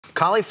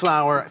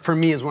Cauliflower, for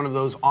me, is one of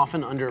those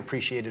often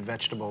underappreciated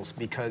vegetables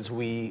because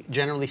we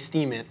generally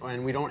steam it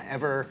and we don't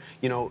ever,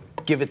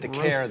 give it the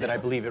care that I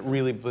believe it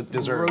really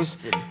deserves.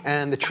 Roasted.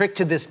 And the trick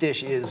to this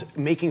dish is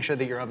making sure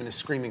that your oven is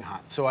screaming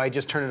hot. So I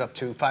just turn it up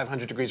to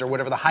 500 degrees or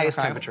whatever the highest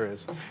temperature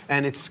is.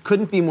 And it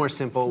couldn't be more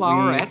simple.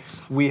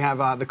 Flowerets. We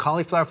have the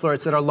cauliflower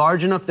florets that are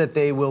large enough that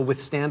they will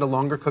withstand a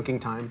longer cooking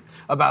time.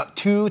 About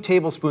 2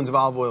 tablespoons of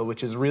olive oil,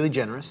 which is really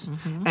generous.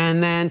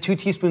 And then 2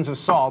 teaspoons of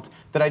salt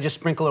that I just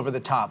sprinkle over the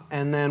top.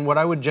 And then what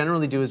I would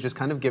generally do is just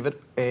kind of give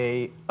it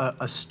a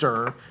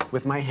stir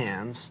with my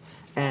hands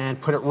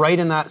and put it right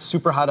in that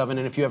super hot oven.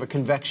 And if you have a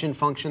convection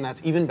function, that's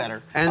even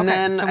better. And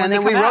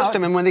then we roast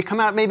them. And when they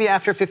come out, maybe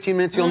after 15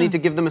 minutes, you'll need to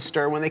give them a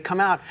stir. When they come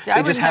out,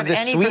 they just have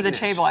this sweetness. I wouldn't have any for the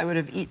table. I would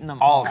have eaten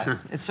them all.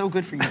 It's so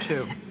good for you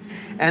too.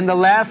 And the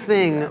last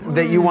thing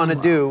that you want to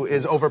do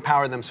is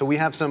overpower them. So we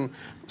have some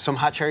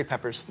hot cherry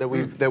peppers that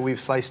we've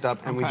sliced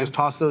up, and we just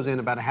toss those in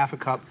about a half a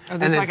cup. Are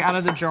those like out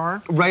of the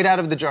jar? Right out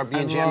of the jar,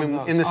 B&G. I mean,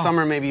 in the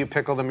summer maybe you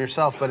pickle them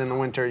yourself, but in the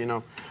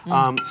winter,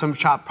 some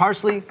chopped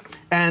parsley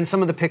and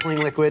some of the pickling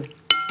liquid.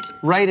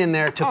 Right in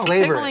there to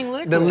flavor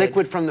the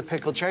liquid from the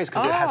pickled cherries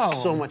because it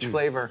has so much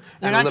flavor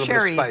and a little bit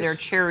of spice. They're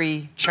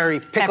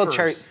cherries. Pickled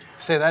cherry.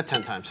 Say that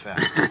 10 times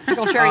fast.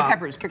 Pickled cherry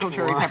peppers. Pickled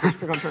cherry peppers.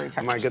 Pickled cherry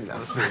peppers. My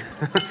goodness.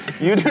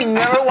 You do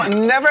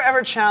never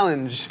ever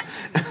challenge.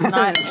 It's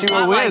not. She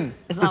will win.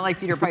 It's not like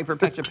Peter Piper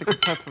picked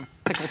pickled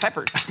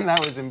peppers.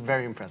 That was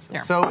very impressive.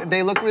 Yeah. So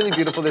they look really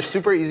beautiful. They're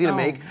super easy to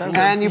make,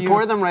 and you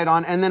pour them right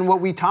on. And then what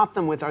we top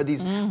them with are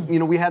these.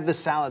 We had this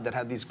salad that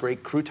had these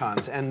great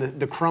croutons, and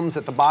the crumbs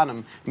at the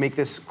bottom make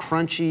this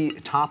crunchy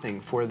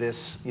topping for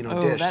this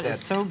dish that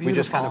is so beautiful. we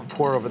just kind of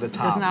pour over the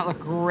top. Doesn't that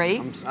look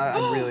great?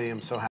 I really am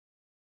so happy.